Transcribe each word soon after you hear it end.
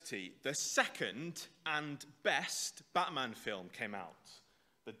2020, the second and best Batman film came out,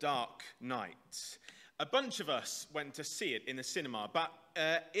 The Dark Knight. A bunch of us went to see it in the cinema, but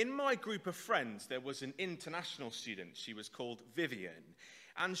in my group of friends, there was an international student. She was called Vivian,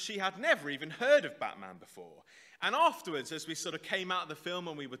 and she had never even heard of Batman before. And afterwards, as we sort of came out of the film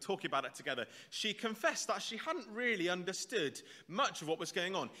and we were talking about it together, she confessed that she hadn't really understood much of what was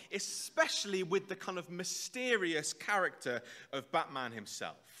going on, especially with the kind of mysterious character of Batman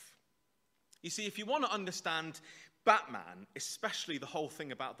himself. You see, if you want to understand Batman, especially the whole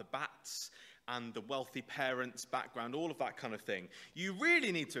thing about the bats and the wealthy parents' background, all of that kind of thing, you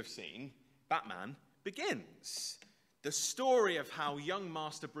really need to have seen Batman Begins. The story of how young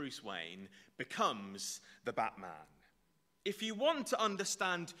Master Bruce Wayne becomes the Batman. If you want to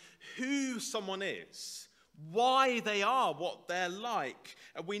understand who someone is, why they are what they're like,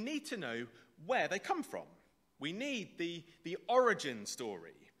 we need to know where they come from. We need the origin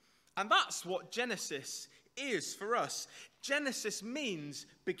story. And that's what Genesis is for us. Genesis means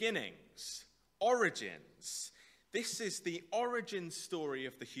beginnings, origins. This is the origin story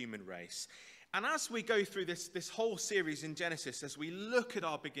of the human race. And as we go through this whole series in Genesis, as we look at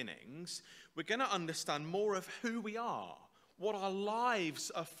our beginnings, we're going to understand more of who we are, what our lives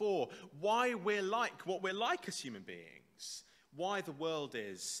are for, why we're like what we're like as human beings, why the world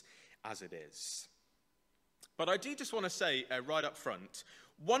is as it is. But I do just want to say right up front,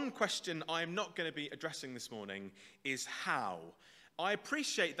 one question I'm not going to be addressing this morning is how. I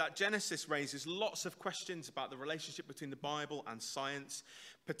appreciate that Genesis raises lots of questions about the relationship between the Bible and science,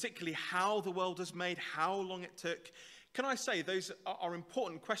 particularly how the world was made, how long it took. Can I say those are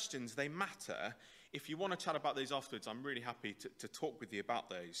important questions? They matter. If you want to chat about those afterwards, I'm really happy to talk with you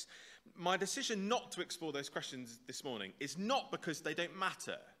about those. My decision not to explore those questions this morning is not because they don't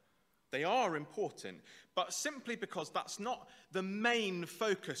matter. They are important, but simply because that's not the main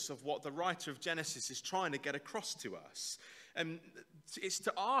focus of what the writer of Genesis is trying to get across to us. It's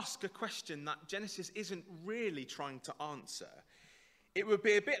to ask a question that Genesis isn't really trying to answer. It would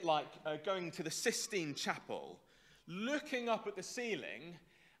be a bit like going to the Sistine Chapel, looking up at the ceiling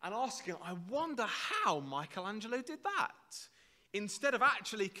and asking, I wonder how Michelangelo did that, instead of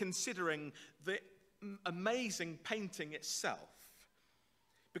actually considering the amazing painting itself.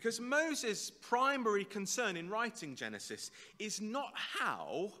 Because Moses' primary concern in writing Genesis is not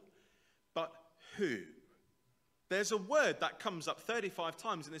how, but who. There's a word that comes up 35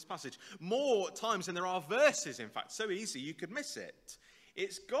 times in this passage, more times than there are verses, in fact. So easy you could miss it.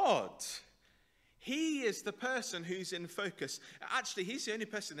 It's God. He is the person who's in focus. Actually, he's the only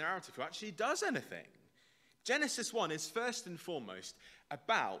person in the narrative who actually does anything. Genesis 1 is first and foremost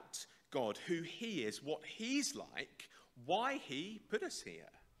about God, who he is, what he's like, why he put us here.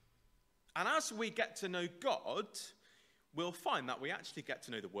 And as we get to know God, we'll find that we actually get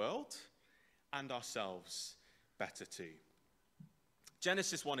to know the world and ourselves better too.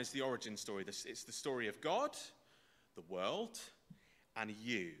 Genesis 1 is the origin story. It's the story of God, the world, and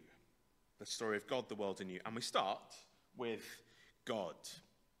you. The story of God, the world, and you. And we start with God.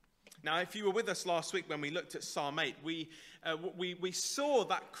 Now, if you were with us last week when we looked at Psalm 8, we saw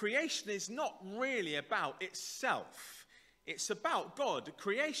that creation is not really about itself. It's about God.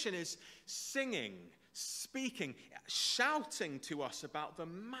 Creation is singing, speaking, shouting to us about the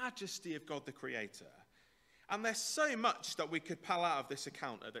majesty of God the Creator. And there's so much that we could pull out of this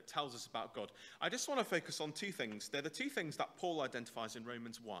account that tells us about God. I just want to focus on two things. They're the two things that Paul identifies in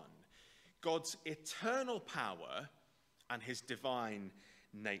Romans 1. God's eternal power and his divine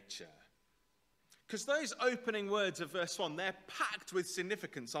nature. Because those opening words of verse 1, they're packed with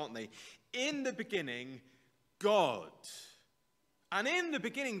significance, aren't they? In the beginning, God. And in the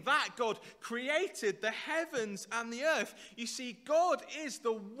beginning, that God created the heavens and the earth. You see, God is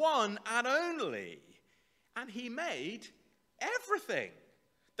the one and only. And he made everything.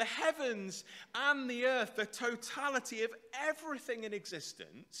 The heavens and the earth, the totality of everything in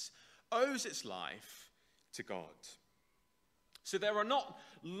existence, owes its life to God. So there are not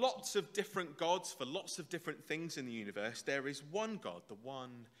lots of different gods for lots of different things in the universe. There is one God, the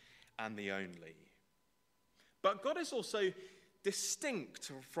one and the only. But God is also distinct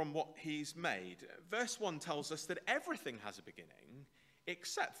from what he's made. Verse 1 tells us that everything has a beginning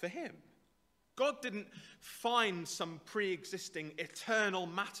except for him. God didn't find some pre-existing eternal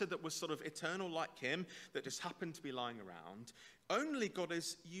matter that was sort of eternal like him, that just happened to be lying around. Only God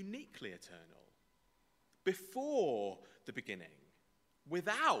is uniquely eternal. Before the beginning,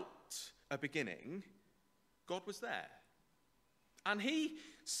 without a beginning, God was there. And he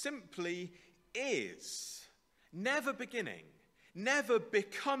simply is, never beginning, never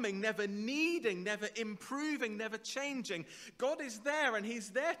becoming, never needing, never improving, never changing. God is there, and he's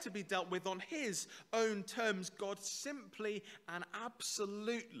there to be dealt with on his own terms. God simply and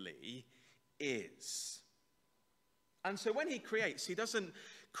absolutely is. And so when he creates, he doesn't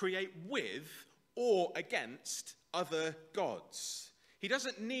create with or against other gods. He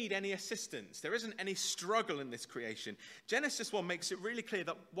doesn't need any assistance. There isn't any struggle in this creation. Genesis 1 makes it really clear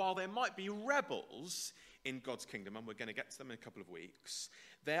that while there might be rebels in God's kingdom, and we're going to get to them in a couple of weeks,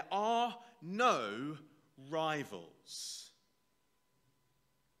 there are no rivals.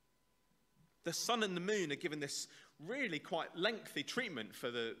 The sun and the moon are given this really quite lengthy treatment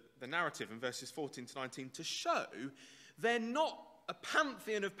for the narrative in verses 14 to 19 to show they're not a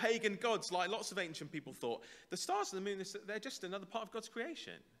pantheon of pagan gods like lots of ancient people thought. The stars and the moon, they're just another part of God's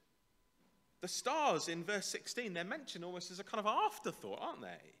creation. The stars in verse 16, they're mentioned almost as a kind of afterthought, aren't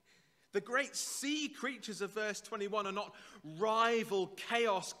they? The great sea creatures of verse 21 are not rival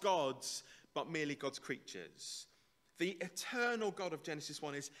chaos gods, but merely God's creatures. The eternal God of Genesis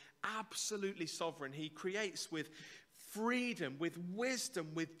 1 is absolutely sovereign. He creates with freedom, with wisdom,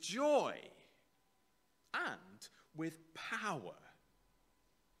 with joy, and with power.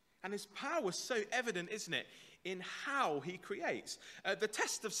 And his power is so evident, isn't it, in how he creates. The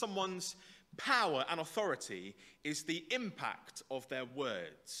test of someone's power and authority is the impact of their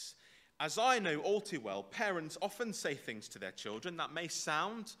words. As I know all too well, parents often say things to their children that may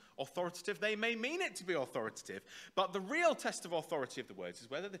sound authoritative. They may mean it to be authoritative. But the real test of authority of the words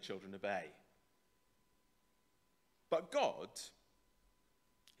is whether the children obey. But God,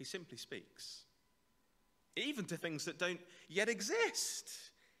 he simply speaks. Even to things that don't yet exist.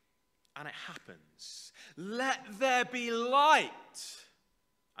 And it happens. Let there be light.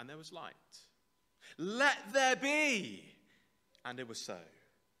 And there was light. Let there be. And it was so.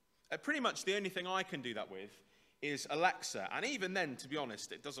 Pretty much the only thing I can do that with is Alexa. And even then, to be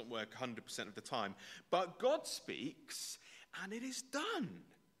honest, it doesn't work 100% of the time. But God speaks, and it is done.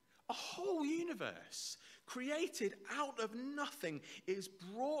 A whole universe created out of nothing is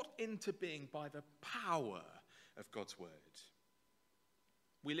brought into being by the power of God's word.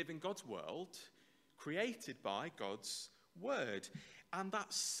 We live in God's world, created by God's word. And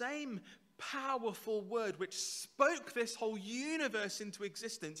that same powerful word which spoke this whole universe into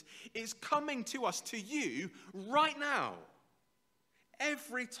existence is coming to us, to you, right now.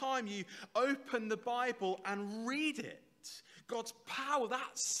 Every time you open the Bible and read it, God's power,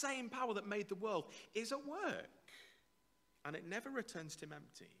 that same power that made the world, is at work. And it never returns to him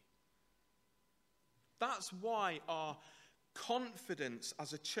empty. That's why our confidence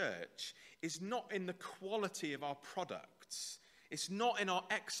as a church is not in the quality of our products. It's not in our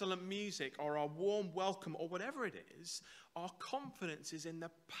excellent music or our warm welcome or whatever it is. Our confidence is in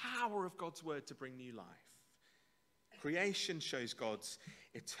the power of God's word to bring new life. Creation shows God's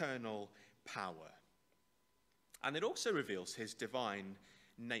eternal power. And it also reveals his divine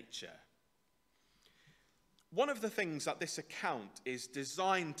nature. One of the things that this account is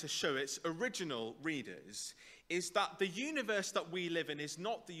designed to show its original readers is that the universe that we live in is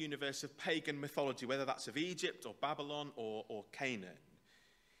not the universe of pagan mythology, whether that's of Egypt or Babylon or Canaan.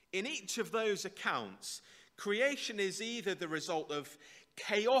 In each of those accounts, creation is either the result of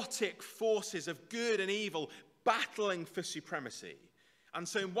chaotic forces of good and evil battling for supremacy. And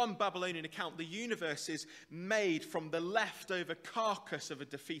so in one Babylonian account, the universe is made from the leftover carcass of a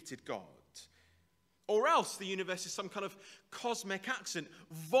defeated god. Or else the universe is some kind of cosmic accident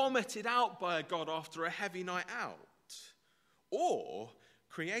vomited out by a god after a heavy night out. Or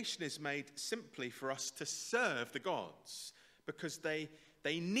creation is made simply for us to serve the gods because they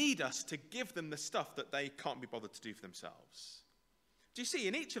need us to give them the stuff that they can't be bothered to do for themselves. Do you see,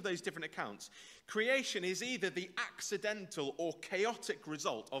 in each of those different accounts, creation is either the accidental or chaotic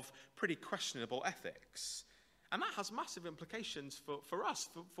result of pretty questionable ethics. And that has massive implications for us,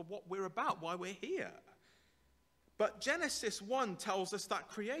 for what we're about, why we're here. But Genesis 1 tells us that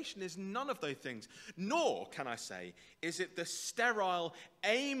creation is none of those things. Nor, can I say, is it the sterile,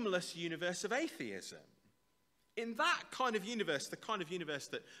 aimless universe of atheism. In that kind of universe, the kind of universe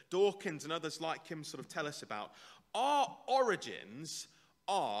that Dawkins and others like him sort of tell us about, our origins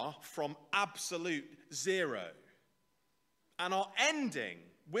are from absolute zero. And our ending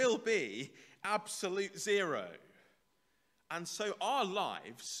will be absolute zero. And so our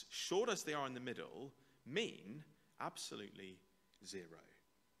lives, short as they are in the middle, mean absolutely zero.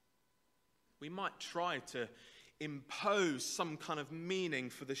 We might try to impose some kind of meaning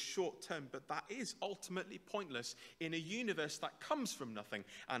for the short term, but that is ultimately pointless in a universe that comes from nothing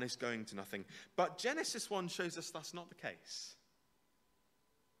and is going to nothing. But Genesis 1 shows us that's not the case.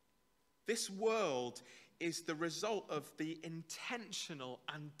 This world is the result of the intentional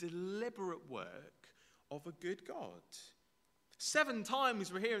and deliberate work of a good God. 7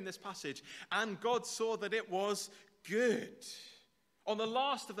 times we're here in this passage, and God saw that it was good. On the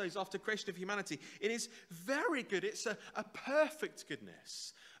last of those, after creation of humanity, it is very good. It's a perfect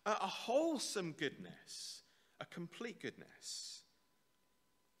goodness, a wholesome goodness, a complete goodness.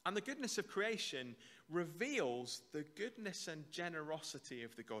 And the goodness of creation reveals the goodness and generosity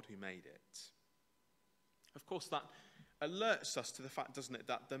of the God who made it. Of course, that alerts us to the fact, doesn't it,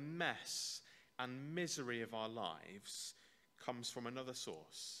 that the mess and misery of our lives comes from another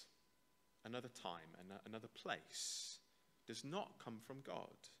source, another time, and another place. It does not come from God.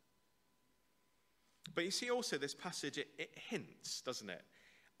 But you see also this passage, it hints, doesn't it,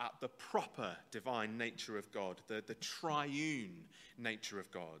 at the proper divine nature of God, the triune nature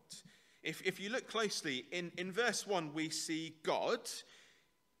of God. If you look closely, in verse 1 we see God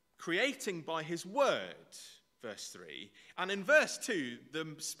creating by his word, verse 3. And in verse 2,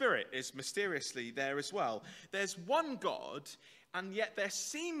 the Spirit is mysteriously there as well. There's one God, and yet there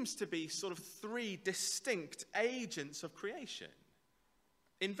seems to be sort of 3 distinct agents of creation.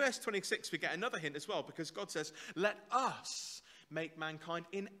 In verse 26, we get another hint as well, because God says, let us make mankind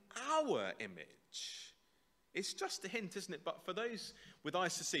in our image. It's just a hint, isn't it? But for those with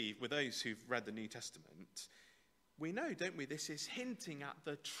eyes to see, with those who've read the New Testament, we know, don't we, this is hinting at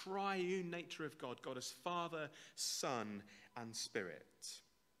the triune nature of God, God as Father, Son, and Spirit.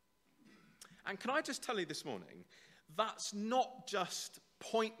 And can I just tell you this morning, that's not just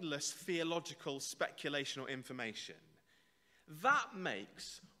pointless theological speculation or information. That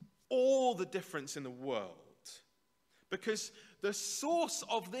makes all the difference in the world. Because the source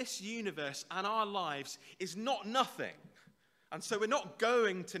of this universe and our lives is not nothing. And so we're not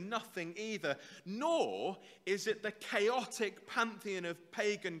going to nothing either, nor is it the chaotic pantheon of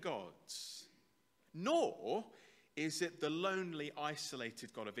pagan gods, nor is it the lonely,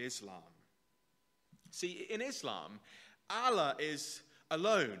 isolated God of Islam. See, in Islam, Allah is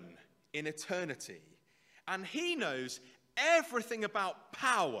alone in eternity, and he knows everything about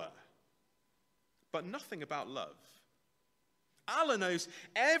power, but nothing about love. Allah knows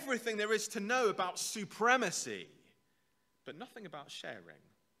everything there is to know about supremacy, but nothing about sharing.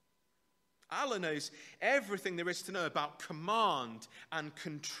 Allah knows everything there is to know about command and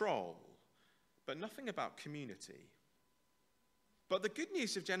control, but nothing about community. But the good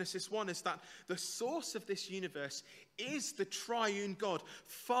news of Genesis 1 is that the source of this universe is the triune God,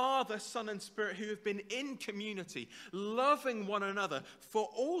 Father, Son, and Spirit, who have been in community, loving one another for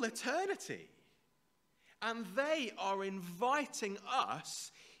all eternity. And they are inviting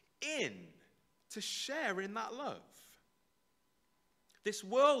us in to share in that love. This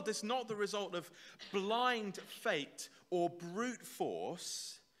world is not the result of blind fate or brute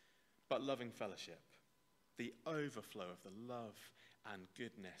force, but loving fellowship, the overflow of the love and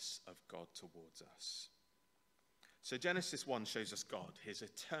goodness of God towards us. So Genesis 1 shows us God, his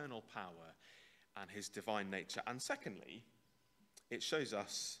eternal power and his divine nature. And secondly, it shows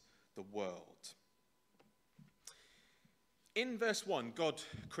us the world. In verse 1, God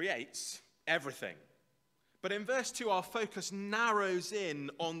creates everything. But in verse 2, our focus narrows in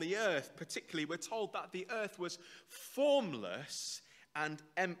on the earth. Particularly, we're told that the earth was formless and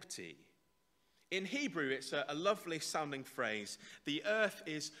empty. In Hebrew, it's a lovely sounding phrase. The earth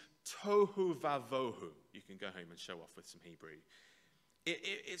is tohu vavohu. You can go home and show off with some Hebrew.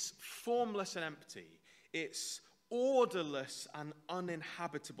 It's formless and empty. It's orderless and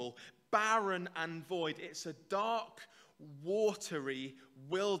uninhabitable, barren and void. It's a dark, watery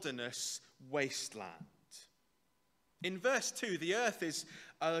wilderness wasteland. In verse 2, the earth is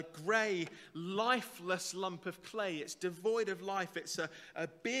a grey, lifeless lump of clay. It's devoid of life. It's a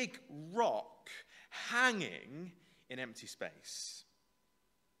big rock hanging in empty space.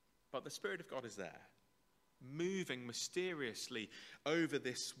 But the Spirit of God is there, moving mysteriously over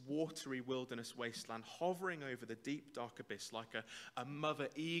this watery wilderness wasteland, hovering over the deep, dark abyss like a mother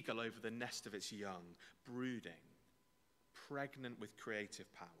eagle over the nest of its young, brooding, pregnant with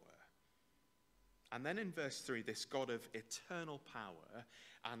creative power. And then in verse 3, this God of eternal power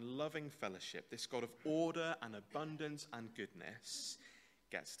and loving fellowship, this God of order and abundance and goodness,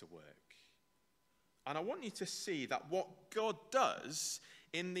 gets to work. And I want you to see that what God does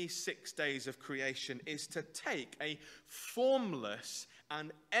in these 6 days of creation is to take a formless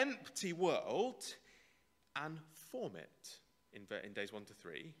and empty world and form it in days 1 to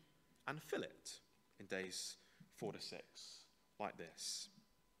 3 and fill it in days 4 to 6, like this.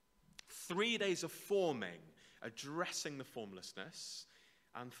 3 days of forming, addressing the formlessness,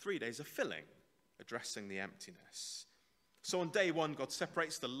 and 3 days of filling, addressing the emptiness. So on day 1, God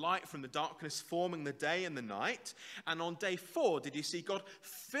separates the light from the darkness, forming the day and the night. And on day 4, did you see God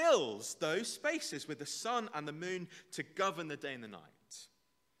fills those spaces with the sun and the moon to govern the day and the night?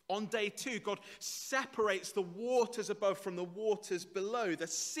 On day 2, God separates the waters above from the waters below. The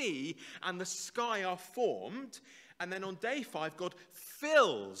sea and the sky are formed. And then on day 5, God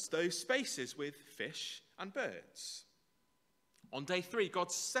fills those spaces with fish and birds. On day 3,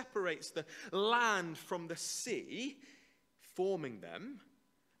 God separates the land from the sea, forming them.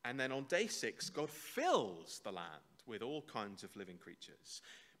 And then on day 6, God fills the land with all kinds of living creatures.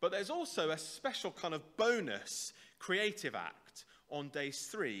 But there's also a special kind of bonus creative act on days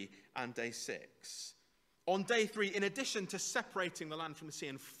 3 and day 6. On day 3, in addition to separating the land from the sea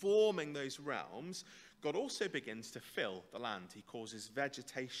and forming those realms, God also begins to fill the land. He causes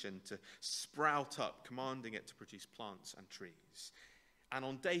vegetation to sprout up, commanding it to produce plants and trees. And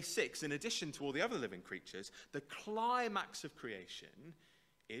on day 6, in addition to all the other living creatures, the climax of creation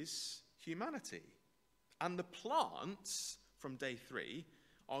is humanity. And the plants from day 3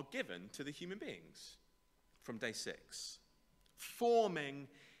 are given to the human beings from day 6. Forming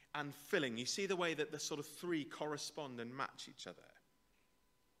and filling. You see the way that the sort of 3 correspond and match each other.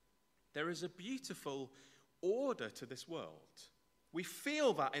 There is a beautiful order to this world. We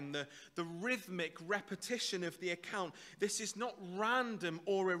feel that in the rhythmic repetition of the account. This is not random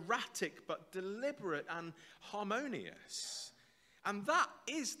or erratic, but deliberate and harmonious. And that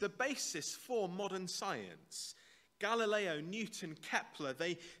is the basis for modern science. Galileo, Newton, Kepler,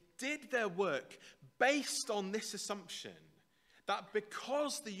 they did their work based on this assumption that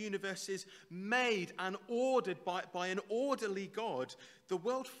because the universe is made and ordered by an orderly God, the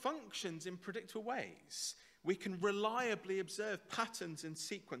world functions in predictable ways. We can reliably observe patterns and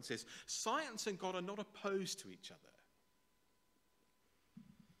sequences. Science and God are not opposed to each other.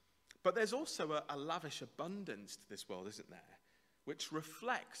 But there's also a lavish abundance to this world, isn't there? Which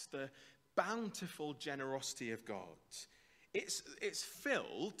reflects the bountiful generosity of God. It's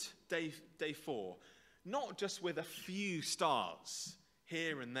filled, day 4, not just with a few stars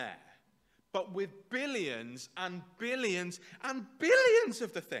here and there, but with billions and billions and billions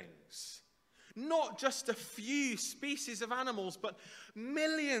of the things. Not just a few species of animals, but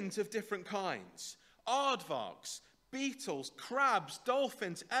millions of different kinds. Aardvarks, beetles, crabs,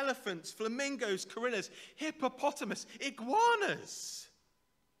 dolphins, elephants, flamingos, gorillas, hippopotamus, iguanas.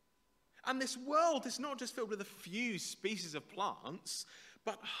 And this world is not just filled with a few species of plants,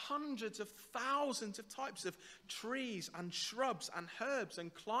 but hundreds of thousands of types of trees and shrubs and herbs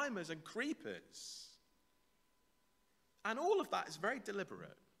and climbers and creepers. And all of that is very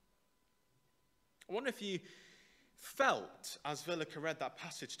deliberate. I wonder if you felt, as Villica read that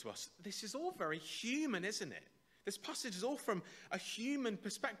passage to us, this is all very human, isn't it? This passage is all from a human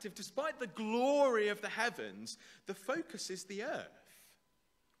perspective. Despite the glory of the heavens, the focus is the earth.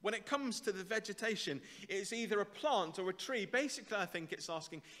 When it comes to the vegetation, it's either a plant or a tree. Basically, I think it's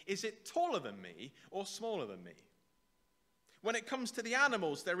asking, is it taller than me or smaller than me? When it comes to the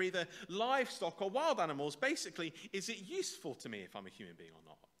animals, they're either livestock or wild animals. Basically, is it useful to me if I'm a human being or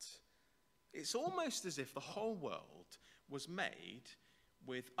not? It's almost as if the whole world was made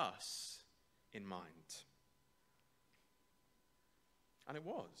with us in mind. And it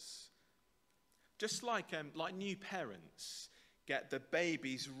was. Just like new parents get the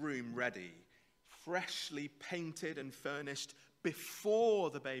baby's room ready, freshly painted and furnished before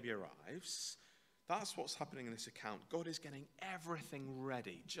the baby arrives, that's what's happening in this account. God is getting everything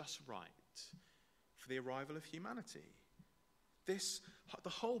ready, just right, for the arrival of humanity. The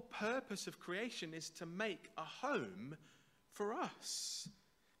whole purpose of creation is to make a home for us.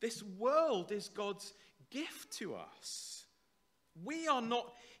 This world is God's gift to us. We are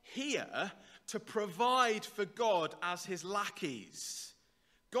not here to provide for God as his lackeys.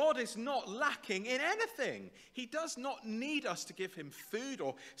 God is not lacking in anything. He does not need us to give him food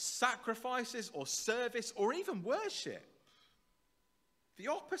or sacrifices or service or even worship. The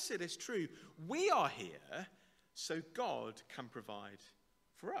opposite is true. We are here so God can provide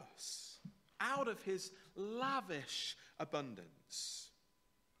for us out of his lavish abundance.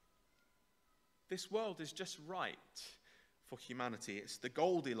 This world is just right for humanity. It's the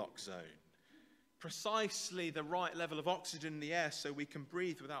Goldilocks zone. Precisely the right level of oxygen in the air so we can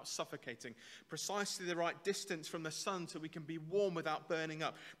breathe without suffocating. Precisely the right distance from the sun so we can be warm without burning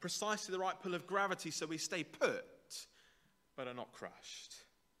up. Precisely the right pull of gravity so we stay put but are not crushed.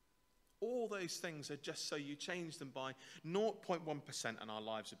 All those things are just so you change them by 0.1% and our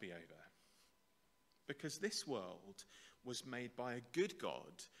lives would be over. Because this world was made by a good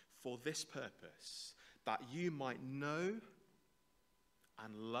God for this purpose, that you might know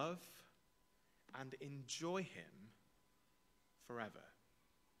and love and enjoy him forever.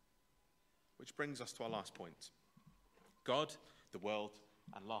 Which brings us to our last point. God, the world,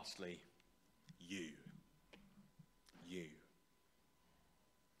 and lastly, you. You.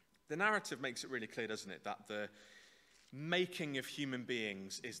 The narrative makes it really clear, doesn't it, that the making of human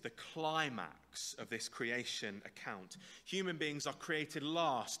beings is the climax of this creation account. Human beings are created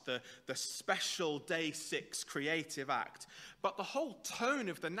last, the special day 6 creative act. But the whole tone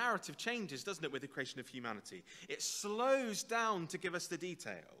of the narrative changes, doesn't it, with the creation of humanity? It slows down to give us the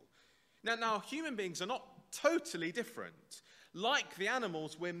detail. Now, human beings are not totally different. Like the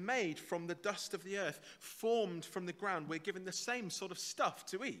animals, we're made from the dust of the earth, formed from the ground. We're given the same sort of stuff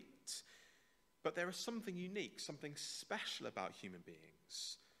to eat. But there is something unique, something special about human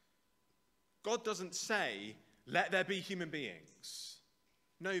beings. God doesn't say, let there be human beings.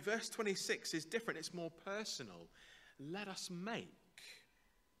 No, verse 26 is different. It's more personal. Let us make.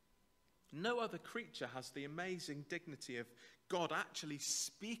 No other creature has the amazing dignity of God actually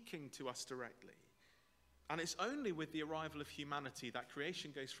speaking to us directly. And it's only with the arrival of humanity that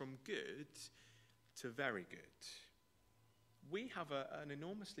creation goes from good to very good. We have an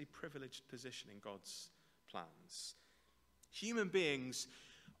enormously privileged position in God's plans. Human beings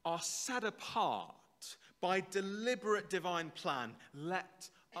are set apart by deliberate divine plan. Let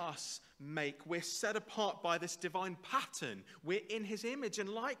us make. We're set apart by this divine pattern. We're in his image and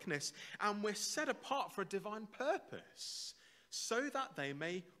likeness, and we're set apart for a divine purpose, so that they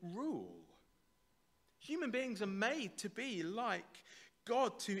may rule. Human beings are made to be like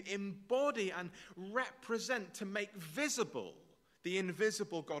God, to embody and represent, to make visible the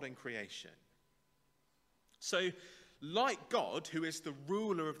invisible God in creation. So, like God, who is the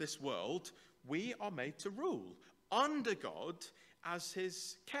ruler of this world, we are made to rule under God as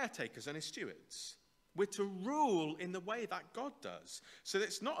his caretakers and his stewards. We're to rule in the way that God does. So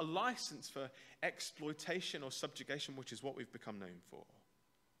it's not a license for exploitation or subjugation, which is what we've become known for.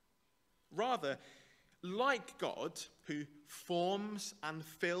 Rather, like God, who forms and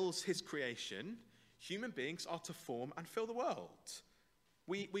fills his creation, human beings are to form and fill the world.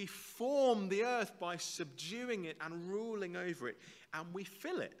 We form the earth by subduing it and ruling over it, and we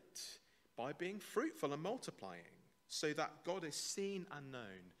fill it by being fruitful and multiplying, so that God is seen and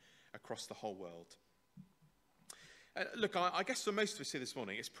known across the whole world. Look, I guess for most of us here this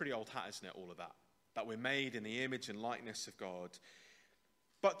morning, it's pretty old hat, isn't it, all of that? That we're made in the image and likeness of God.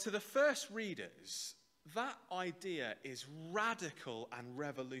 But to the first readers, that idea is radical and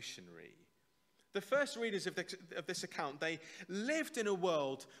revolutionary. The first readers of this account, they lived in a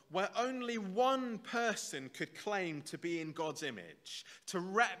world where only one person could claim to be in God's image, to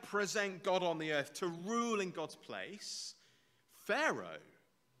represent God on the earth, to rule in God's place: Pharaoh.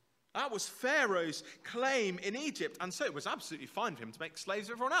 That was Pharaoh's claim in Egypt, and so it was absolutely fine for him to make slaves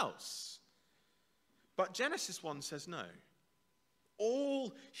of everyone else. But Genesis 1 says no.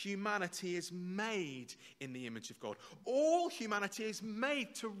 All humanity is made in the image of God. All humanity is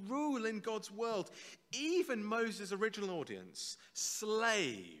made to rule in God's world. Even Moses' original audience,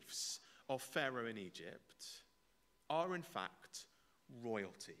 slaves of Pharaoh in Egypt, are in fact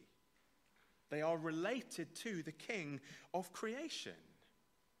royalty. They are related to the King of creation.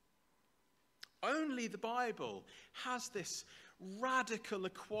 Only the Bible has this radical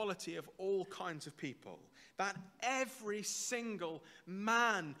equality of all kinds of people, that every single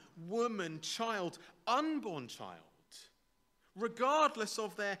man, woman, child, unborn child, regardless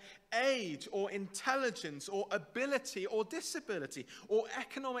of their age or intelligence or ability or disability or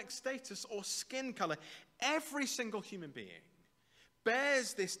economic status or skin color, every single human being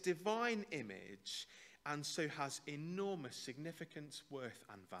bears this divine image and so has enormous significance, worth,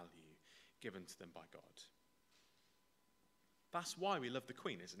 and value given to them by God. That's why we love the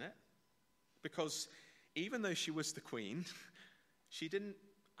Queen, isn't it? Because even though she was the Queen, she didn't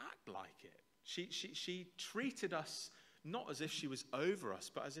act like it. She treated us not as if she was over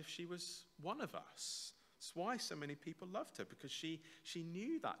us, but as if she was one of us. That's why so many people loved her, because she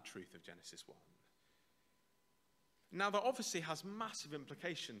knew that truth of Genesis 1. Now, that obviously has massive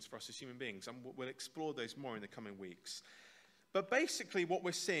implications for us as human beings, and we'll explore those more in the coming weeks. But basically what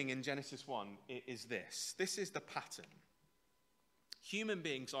we're seeing in Genesis 1 is this. This is the pattern. Human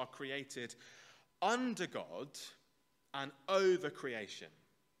beings are created under God and over creation.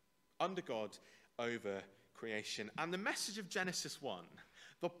 Under God, over creation. And the message of Genesis 1,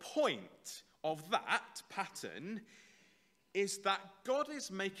 the point of that pattern, is that God is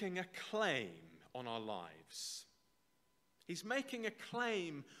making a claim on our lives. He's making a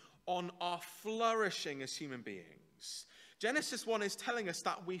claim on our flourishing as human beings. Genesis 1 is telling us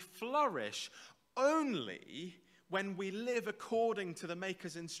that we flourish only when we live according to the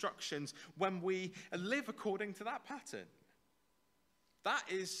Maker's instructions, when we live according to that pattern. That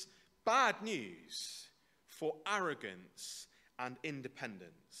is bad news for arrogance and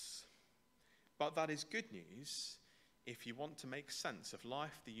independence. But that is good news if you want to make sense of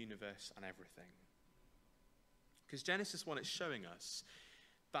life, the universe, and everything. Because Genesis 1 is showing us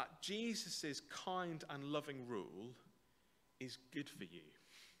that Jesus' kind and loving rule is good for you.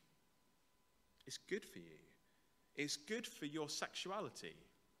 It's good for you. It's good for your sexuality,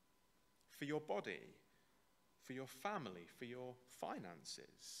 for your body, for your family, for your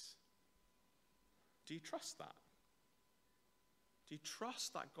finances. Do you trust that? Do you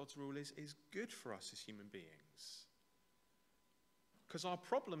trust that God's rule is good for us as human beings? Because our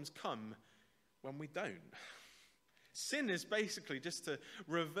problems come when we don't. Sin is basically just to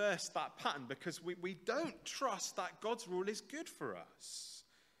reverse that pattern, because we don't trust that God's rule is good for us.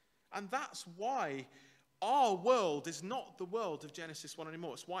 And that's why our world is not the world of Genesis 1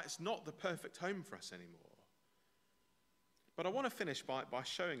 anymore. It's why it's not the perfect home for us anymore. But I want to finish by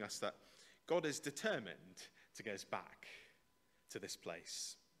showing us that God is determined to get us back to this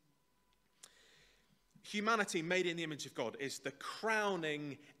place. Humanity made in the image of God is the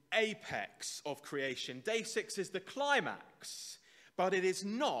crowning apex of creation. Day 6 is the climax, but it is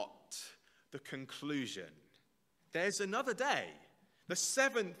not the conclusion. There's another day. The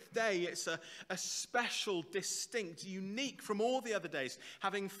seventh day, it's a special, distinct, unique from all the other days.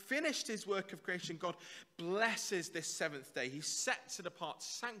 Having finished his work of creation, God blesses this seventh day. He sets it apart,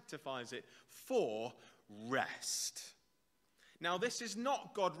 sanctifies it for rest. Now, this is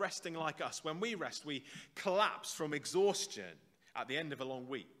not God resting like us. When we rest, we collapse from exhaustion at the end of a long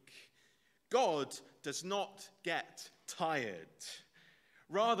week. God does not get tired.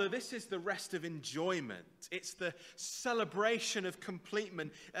 Rather, this is the rest of enjoyment. It's the celebration of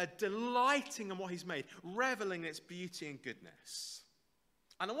completion, delighting in what he's made, reveling in its beauty and goodness.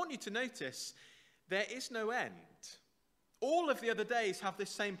 And I want you to notice there is no end. All of the other days have this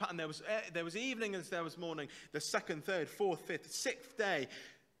same pattern. There was evening as there was morning, the second, third, fourth, fifth, sixth day.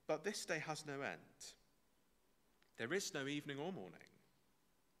 But this day has no end. There is no evening or morning.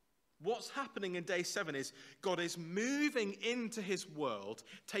 What's happening in day 7 is God is moving into his world,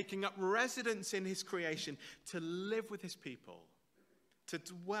 taking up residence in his creation to live with his people, to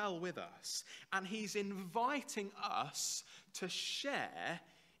dwell with us. And he's inviting us to share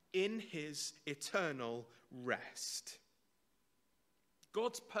in his eternal rest.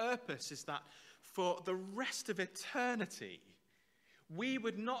 God's purpose is that for the rest of eternity, we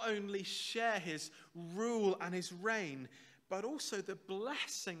would not only share his rule and his reign, but also the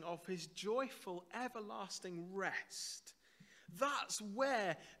blessing of his joyful, everlasting rest. That's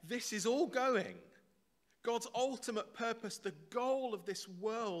where this is all going. God's ultimate purpose, the goal of this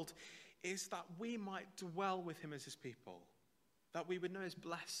world, is that we might dwell with him as his people, that we would know his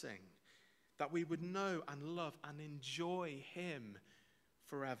blessing, that we would know and love and enjoy him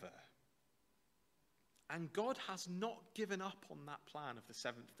forever. And God has not given up on that plan of the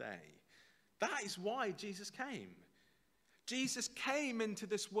seventh day. That is why Jesus came. Jesus came into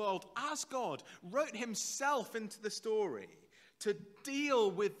this world as God, wrote himself into the story to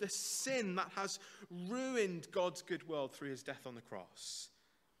deal with the sin that has ruined God's good world through his death on the cross.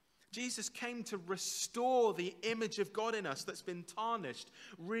 Jesus came to restore the image of God in us that's been tarnished,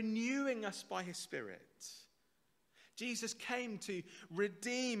 renewing us by his Spirit. Jesus came to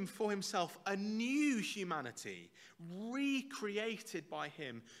redeem for himself a new humanity, recreated by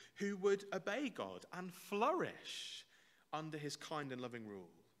him, who would obey God and flourish under his kind and loving rule.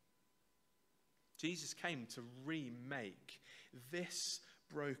 Jesus came to remake this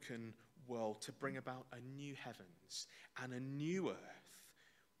broken world, to bring about a new heavens and a new earth,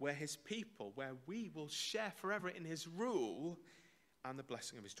 where his people, where we will share forever in his rule and the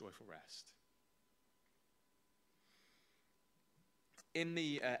blessing of his joyful rest. In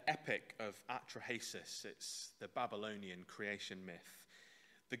the epic of Atrahasis, it's the Babylonian creation myth,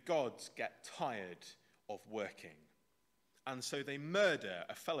 the gods get tired of working. And so they murder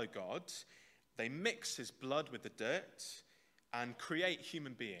a fellow god, they mix his blood with the dirt, and create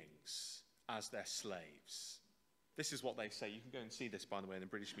human beings as their slaves. This is what they say. You can go and see this, by the way, in the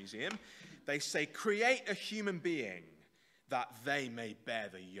British Museum. They say, create a human being that they may bear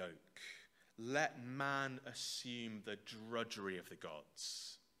the yoke. Let man assume the drudgery of the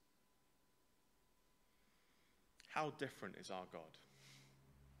gods. How different is our God?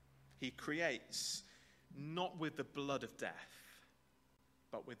 He creates not with the blood of death,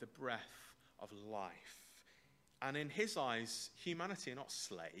 but with the breath of life. And in his eyes, humanity are not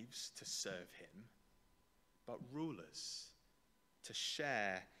slaves to serve him, but rulers to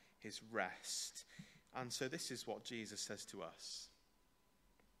share his rest. And so this is what Jesus says to us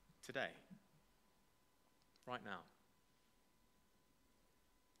today, right now.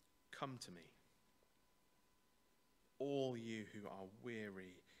 come to me, all you who are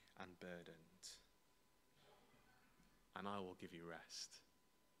weary and burdened, and I will give you rest.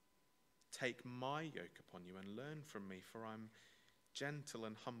 Take my yoke upon you and learn from me, for I'm gentle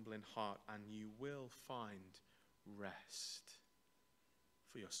and humble in heart, and you will find rest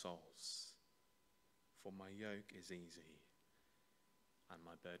for your souls. For my yoke is easy and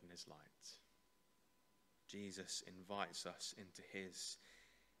my burden is light. Jesus invites us into his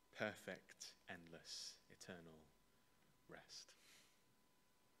perfect, endless, eternal rest.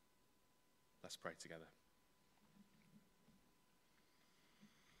 Let's pray together.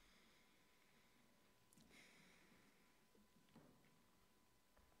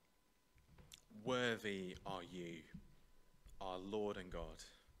 Worthy are you, our Lord and God,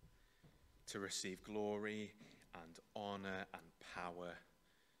 to receive glory and honor and power.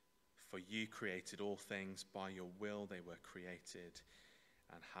 For you created all things, by your will they were created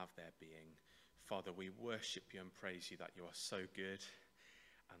and have their being. Father, we worship you and praise you that you are so good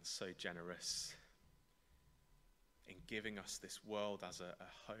and so generous in giving us this world as a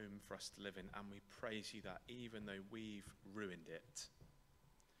home for us to live in. And we praise you that even though we've ruined it,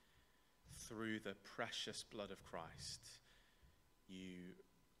 through the precious blood of Christ, you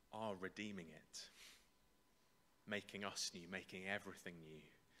are redeeming it, making us new, making everything new.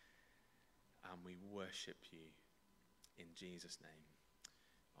 And we worship you in Jesus' name.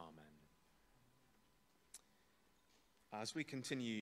 Amen. As we continue